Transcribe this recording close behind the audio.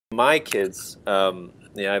my kids, I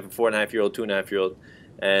have a 4.5-year-old, 2.5-year-old,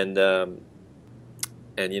 and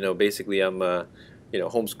basically I'm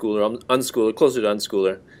homeschooler, I'm unschooler, closer to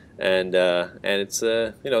unschooler, and it's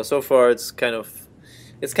so far it's kind of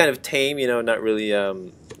tame, not really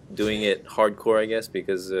doing it hardcore, I guess,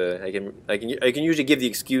 because I can usually give the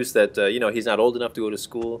excuse that he's not old enough to go to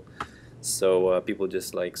school, so people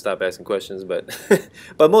just like stop asking questions. But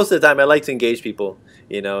but most of the time, I like to engage people,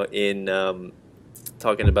 in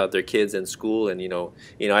talking about their kids and school, and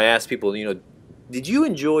I ask people, did you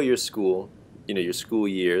enjoy your school, your school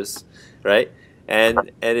years, right?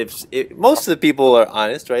 And if most of the people are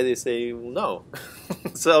honest, right? They say, well, no.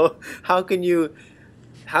 So how can you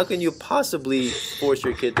possibly force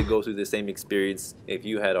your kid to go through the same experience if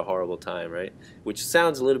you had a horrible time, right? Which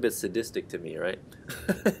sounds a little bit sadistic to me, right?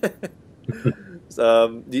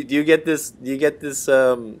 So, do you get this? Do you get this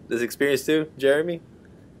experience too, Jeremy?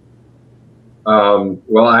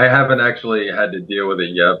 Well, I haven't actually had to deal with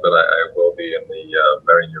it yet, but I will be in the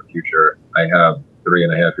very near future. I have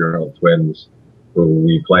 3.5-year-old twins who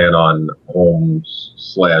we plan on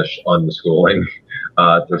home/unschooling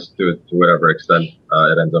to whatever extent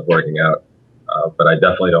it ends up working out. But I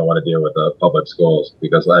definitely don't want to deal with the public schools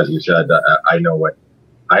because, as you said, I know what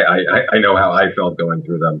I know how I felt going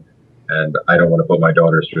through them, and I don't want to put my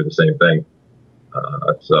daughters through the same thing.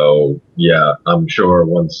 So yeah, I'm sure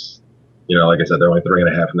once, like I said, they're only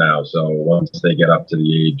 3.5 now. So once they get up to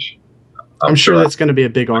the age, I'm sure that's going to be a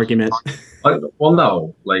big argument. Well,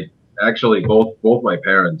 no, like actually both my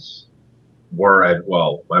parents were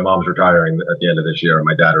my mom's retiring at the end of this year and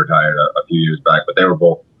my dad retired a few years back, but they were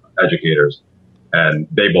both educators and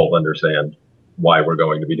they both understand why we're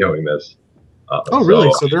going to be doing this. Oh,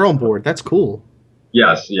 really? So they're on board. That's cool.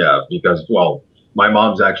 Yes. Yeah. Because, my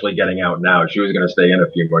mom's actually getting out now. She was going to stay in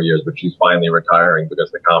a few more years, but she's finally retiring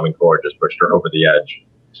because the Common Core just pushed her over the edge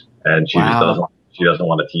and she doesn't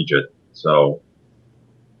want to teach it. So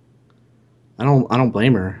I don't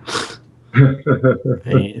blame her.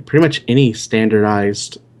 Hey, pretty much any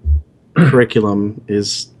standardized curriculum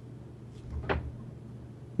is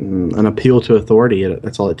an appeal to authority.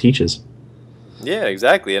 That's all it teaches. Yeah,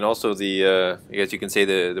 exactly, and also I guess you can say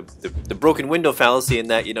the broken window fallacy in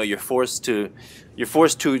that you're forced to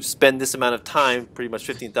spend this amount of time, pretty much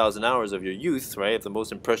 15,000 hours of your youth, right, of the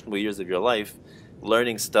most impressionable years of your life,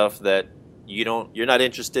 learning stuff that you're not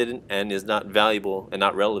interested in and is not valuable and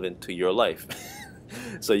not relevant to your life.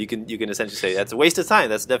 So you can essentially say that's a waste of time.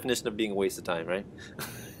 That's the definition of being a waste of time, right?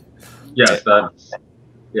 Yes,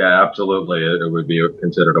 yeah, absolutely. It would be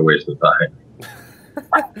considered a waste of time.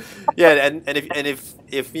 Yeah, and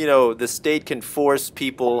if the state can force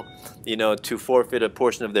people, to forfeit a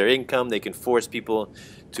portion of their income, they can force people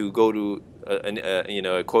to go to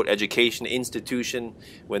a quote education institution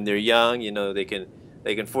when they're young. They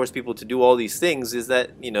can force people to do all these things. Is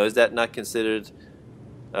that not considered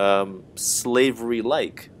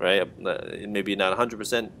slavery-like, right? Maybe not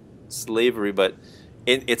 100% slavery, but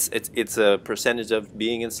it's a percentage of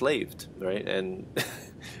being enslaved, right? And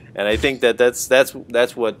and I think that's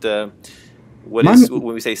what when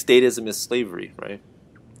we say statism is slavery, right?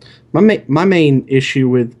 My main issue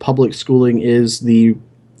with public schooling is the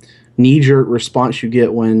knee-jerk response you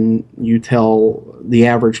get when you tell the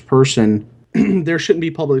average person there shouldn't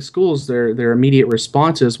be public schools. Their immediate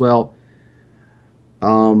response is, well,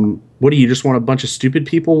 what do you just want a bunch of stupid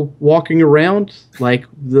people walking around? Like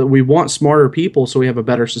we want smarter people so we have a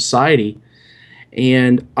better society.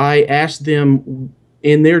 And I asked them,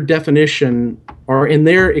 in their definition or in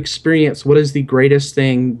their experience, what is the greatest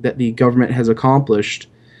thing that the government has accomplished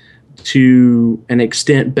to an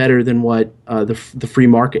extent better than what the free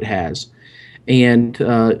market has? And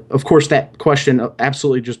of course, that question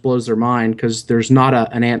absolutely just blows their mind because there's not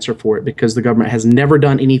an answer for it, because the government has never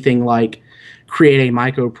done anything like create a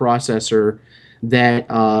microprocessor that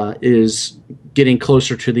is getting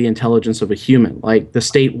closer to the intelligence of a human. Like the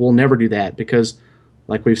state will never do that because,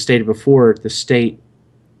 like we've stated before, the state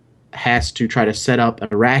has to try to set up a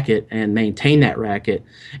racket and maintain that racket,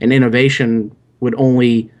 and innovation would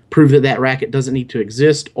only prove that that racket doesn't need to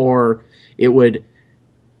exist, or it would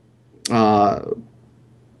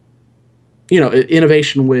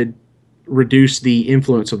innovation would reduce the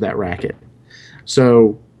influence of that racket.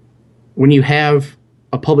 So when you have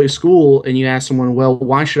a public school and you ask someone, well,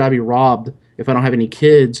 why should I be robbed if I don't have any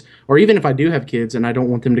kids? Or even if I do have kids and I don't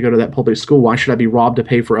want them to go to that public school, why should I be robbed to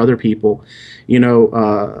pay for other people,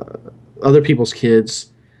 other people's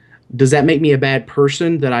kids? Does that make me a bad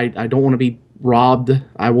person that I don't want to be robbed?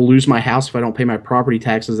 I will lose my house if I don't pay my property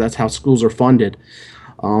taxes. That's how schools are funded.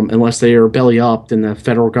 Unless they are belly up, then the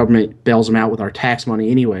federal government bails them out with our tax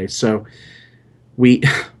money anyway. So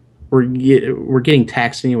we're getting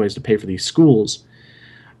taxed anyways to pay for these schools.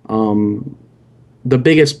 The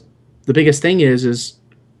biggest thing is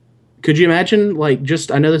could you imagine, like,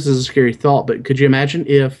 just, I know this is a scary thought, but could you imagine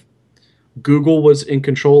if Google was in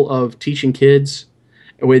control of teaching kids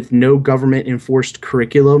with no government enforced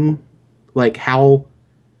curriculum? Like, how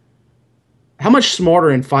much smarter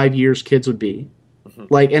in 5 years kids would be.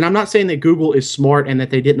 Like, and I'm not saying that Google is smart and that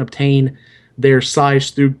they didn't obtain their size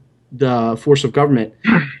through the force of government.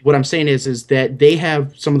 What I'm saying is that they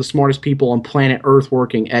have some of the smartest people on planet Earth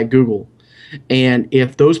working at Google. And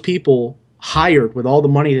if those people hired, with all the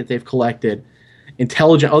money that they've collected,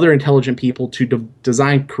 other intelligent people to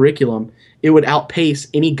design curriculum, it would outpace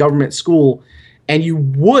any government school, and you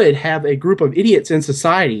would have a group of idiots in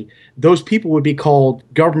society. Those people would be called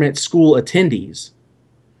government school attendees.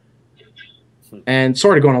 And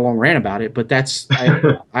sorry to go on a long rant about it, but that's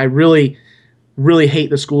I really hate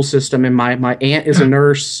the school system. And my aunt is a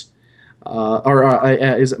nurse, I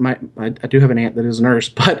do have an aunt that is a nurse,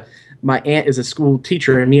 but my aunt is a school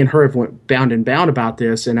teacher, and me and her have went bound and bound about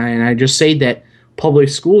this. And I just say that public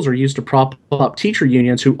schools are used to prop up teacher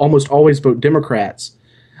unions who almost always vote Democrats,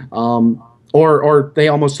 or they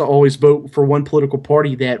almost always vote for one political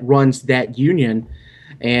party that runs that union,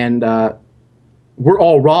 and we're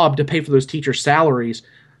all robbed to pay for those teachers' salaries,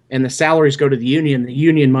 and the salaries go to the union. The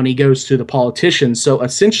union money goes to the politicians. So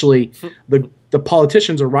essentially, the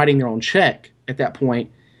politicians are writing their own check at that point.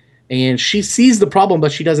 And she sees the problem,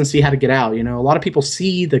 but she doesn't see how to get out. You know, a lot of people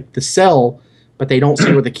see the cell, but they don't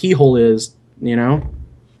see where the keyhole is. You know,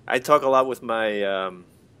 I talk a lot with my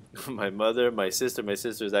my mother, my sister. My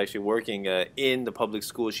sister is actually working in the public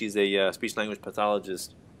school. She's a speech language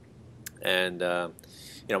pathologist, and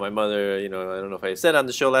you know, my mother. You know, I don't know if I said on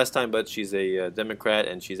the show last time, but she's a Democrat,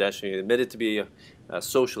 and she's actually admitted to be a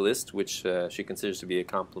socialist, which she considers to be a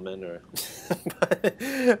compliment, or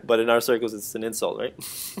but in our circles, it's an insult, right?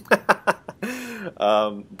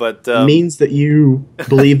 But it means that you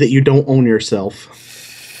believe that you don't own yourself.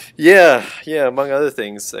 Yeah, among other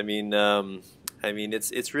things. I mean,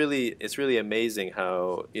 it's really amazing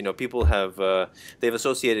how, you know, people have they've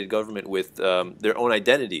associated government with their own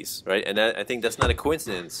identities, right? And I think that's not a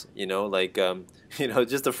coincidence. You know, like you know,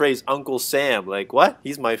 just the phrase "Uncle Sam," like, what?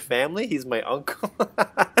 He's my family. He's my uncle.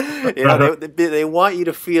 You know, they want you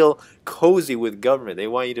to feel cozy with government. They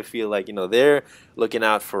want you to feel like, you know, they're looking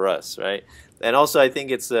out for us, right? And also, I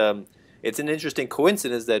think it's an interesting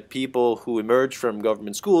coincidence that people who emerge from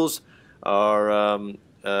government schools are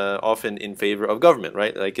often in favor of government,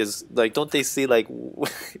 right? Like, don't they see, like,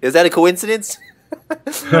 is that a coincidence?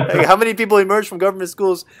 Like, how many people emerge from government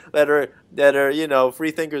schools that are you know,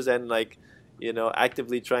 free thinkers and, like, you know,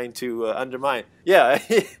 actively trying to undermine? Yeah.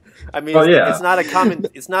 I mean, it's not a common.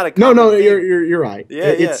 It's not a common no. thing. You're right.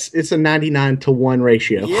 Yeah, it's a 99-to-1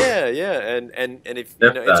 ratio. Yeah, and if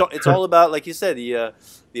you know, it's all about, like you said, the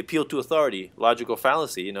appeal to authority, logical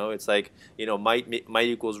fallacy. You know, it's like, you know, might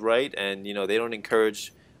equals right, and, you know, they don't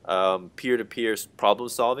encourage peer-to-peer problem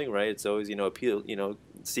solving, right? It's always, you know, appeal, you know,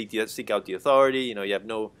 seek out the authority. You know, you have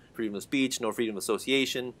no freedom of speech, no freedom of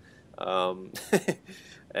association.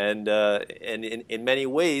 And in many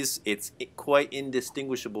ways, it's quite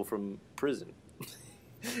indistinguishable from prison.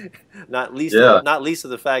 Not least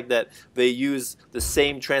of the fact that they use the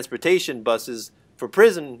same transportation buses for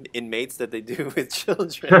prison inmates that they do with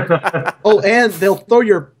children. Oh, and they'll throw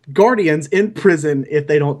your guardians in prison if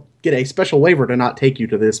they don't get a special waiver to not take you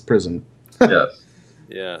to this prison. Yes.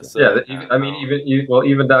 Yeah. So, I mean,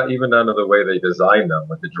 even down to the way they design them,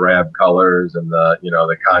 with the drab colors and the, you know,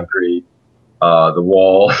 the concrete, the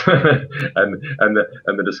wall, and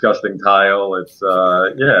the disgusting tile. It's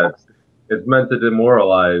meant to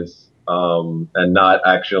demoralize and not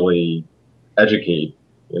actually educate.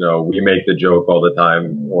 You know, we make the joke all the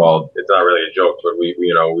time. Well, it's not really a joke, but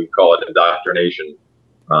we call it indoctrination,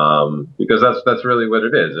 because that's really what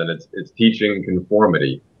it is, and it's teaching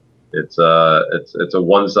conformity. It's a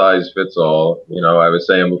one size fits all. You know, I was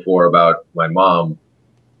saying before about my mom,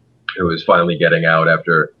 who was finally getting out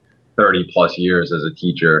after 30 plus years as a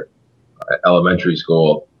teacher at elementary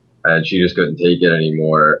school, and she just couldn't take it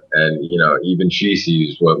anymore. And, you know, even she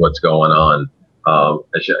sees what's going on.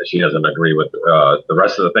 And she doesn't agree with the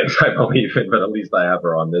rest of the things I believe in, but at least I have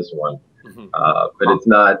her on this one. mm-hmm. But it's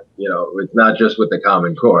not, you know, it's not just with the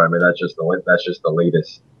Common Core. I mean, that's just the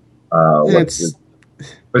latest.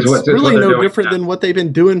 It's really no different than what they've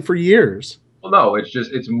been doing for years. Well, no,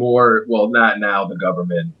 it's more, well, not now, the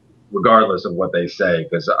government, regardless of what they say,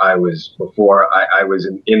 because I was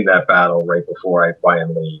in that battle right before I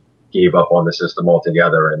finally gave up on the system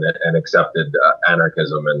altogether and accepted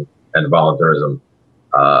anarchism and voluntarism.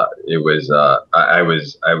 I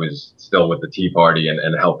was still with the Tea Party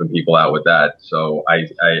and helping people out with that. So I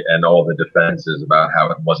and all the defenses about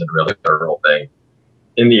how it wasn't really a real thing.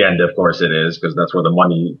 In the end, of course, it is because that's where the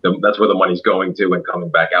money's going to and coming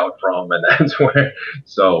back out from, and that's where.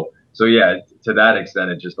 So yeah, to that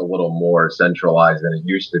extent, it's just a little more centralized than it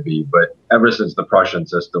used to be. But ever since the Prussian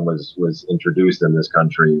system was introduced in this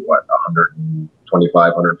country, what 125,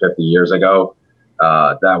 150 years ago,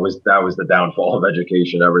 that was the downfall of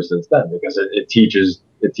education ever since then because it teaches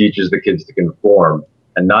the kids to conform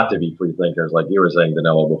and not to be free thinkers, like you were saying,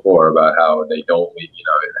 Danilo, before about how they don't leave,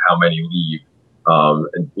 how many leave.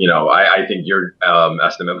 I think your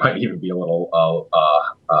estimate might even be a little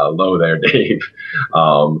low there, Dave.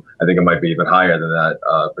 I think it might be even higher than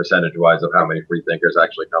that percentage-wise of how many free thinkers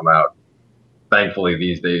actually come out. Thankfully,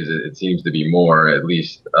 these days it seems to be more, at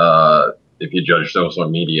least if you judge social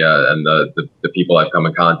media and the people I've come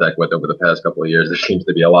in contact with over the past couple of years. There seems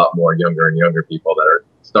to be a lot more younger and younger people that are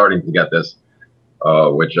starting to get this,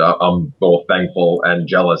 which I'm both thankful and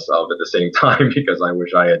jealous of at the same time because I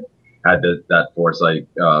wish I had that foresight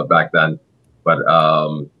back then. But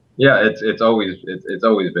yeah, it's always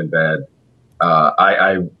been bad.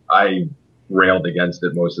 I railed against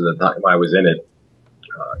it most of the time I was in it,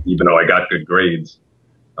 even though I got good grades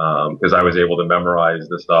because I was able to memorize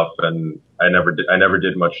the stuff, and I never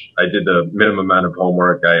did much. I did the minimum amount of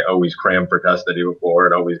homework. I always crammed for tests the day before,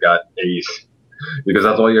 and always got A's because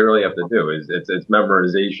that's all you really have to do is it's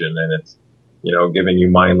memorization, and it's giving you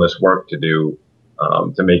mindless work to do.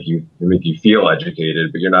 To make you feel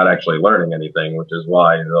educated, but you're not actually learning anything, which is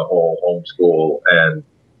why the whole homeschool and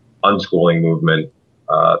unschooling movement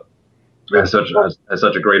has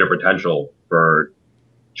such a greater potential for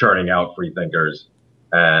churning out free thinkers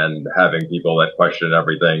and having people that question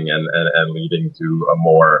everything and leading to a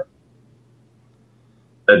more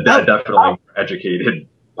definitely more educated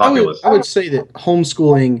populace. I would say that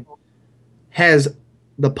homeschooling has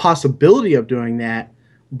the possibility of doing that,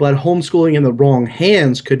 but homeschooling in the wrong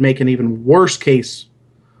hands could make an even worse case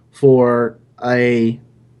for an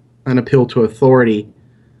appeal to authority.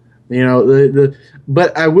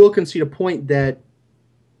 But I will concede a point that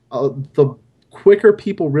the quicker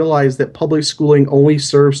people realize that public schooling only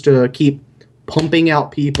serves to keep pumping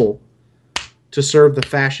out people to serve the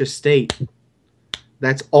fascist state,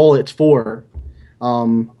 that's all it's for.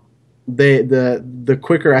 The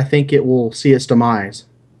quicker I think it will see its demise.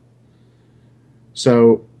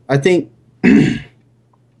 So I think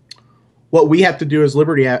what we have to do as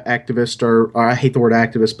liberty activists, or I hate the word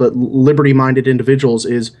activist, but liberty-minded individuals,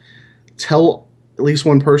 is tell at least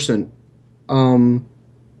one person,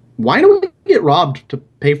 why do we get robbed to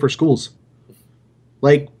pay for schools?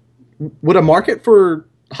 Like, would a market for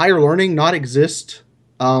higher learning not exist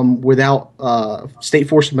without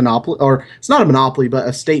state-forced monopoly? Or it's not a monopoly, but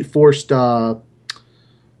a state-forced,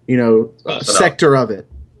 sector of it.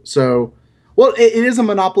 So... Well, it is a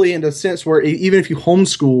monopoly in the sense where even if you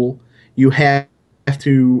homeschool, you have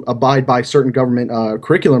to abide by certain government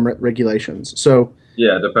curriculum regulations. So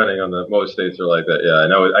yeah, depending on most states are like that. Yeah, I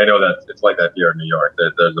know that it's like that here in New York.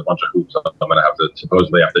 There's a bunch of hoops I'm going to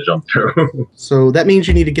supposedly have to jump through. So that means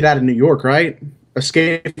you need to get out of New York, right?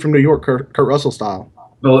 Escape from New York, Kurt Russell style.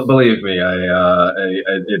 Believe me,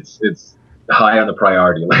 it's high on the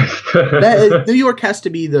priority list. New York has to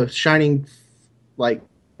be the shining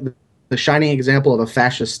example of a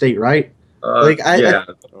fascist state, right?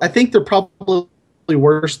 I think they're probably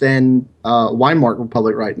worse than Weimar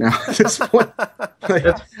Republic right now at this point.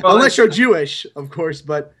 Unless you're Jewish, of course.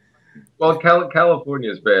 But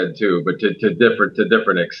California is bad too, but to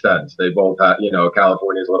different extents. They both have,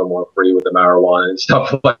 California is a little more free with the marijuana and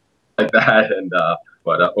stuff like that, and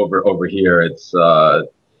but over here it's. I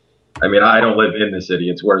mean, I don't live in the city.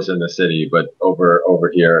 It's worse in the city, but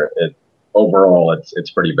over here, overall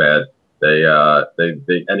it's pretty bad. They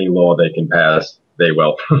any law they can pass, they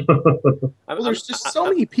will. There's just so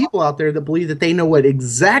many people out there that believe that they know what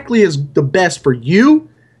exactly is the best for you,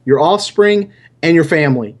 your offspring, and your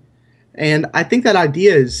family. And I think that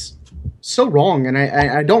idea is so wrong, and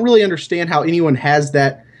I don't really understand how anyone has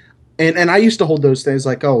that. And I used to hold those things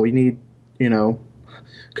like, oh, we need,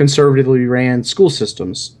 conservatively ran school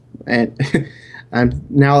systems. And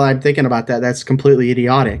now that I'm thinking about that, that's completely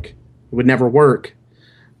idiotic. It would never work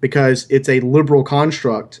because it's a liberal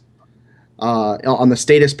construct. On the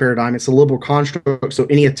statist paradigm, it's a liberal construct, so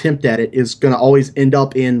any attempt at it is going to always end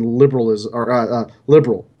up in liberalism or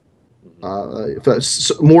liberal,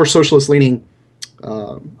 more socialist-leaning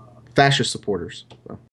fascist supporters. So.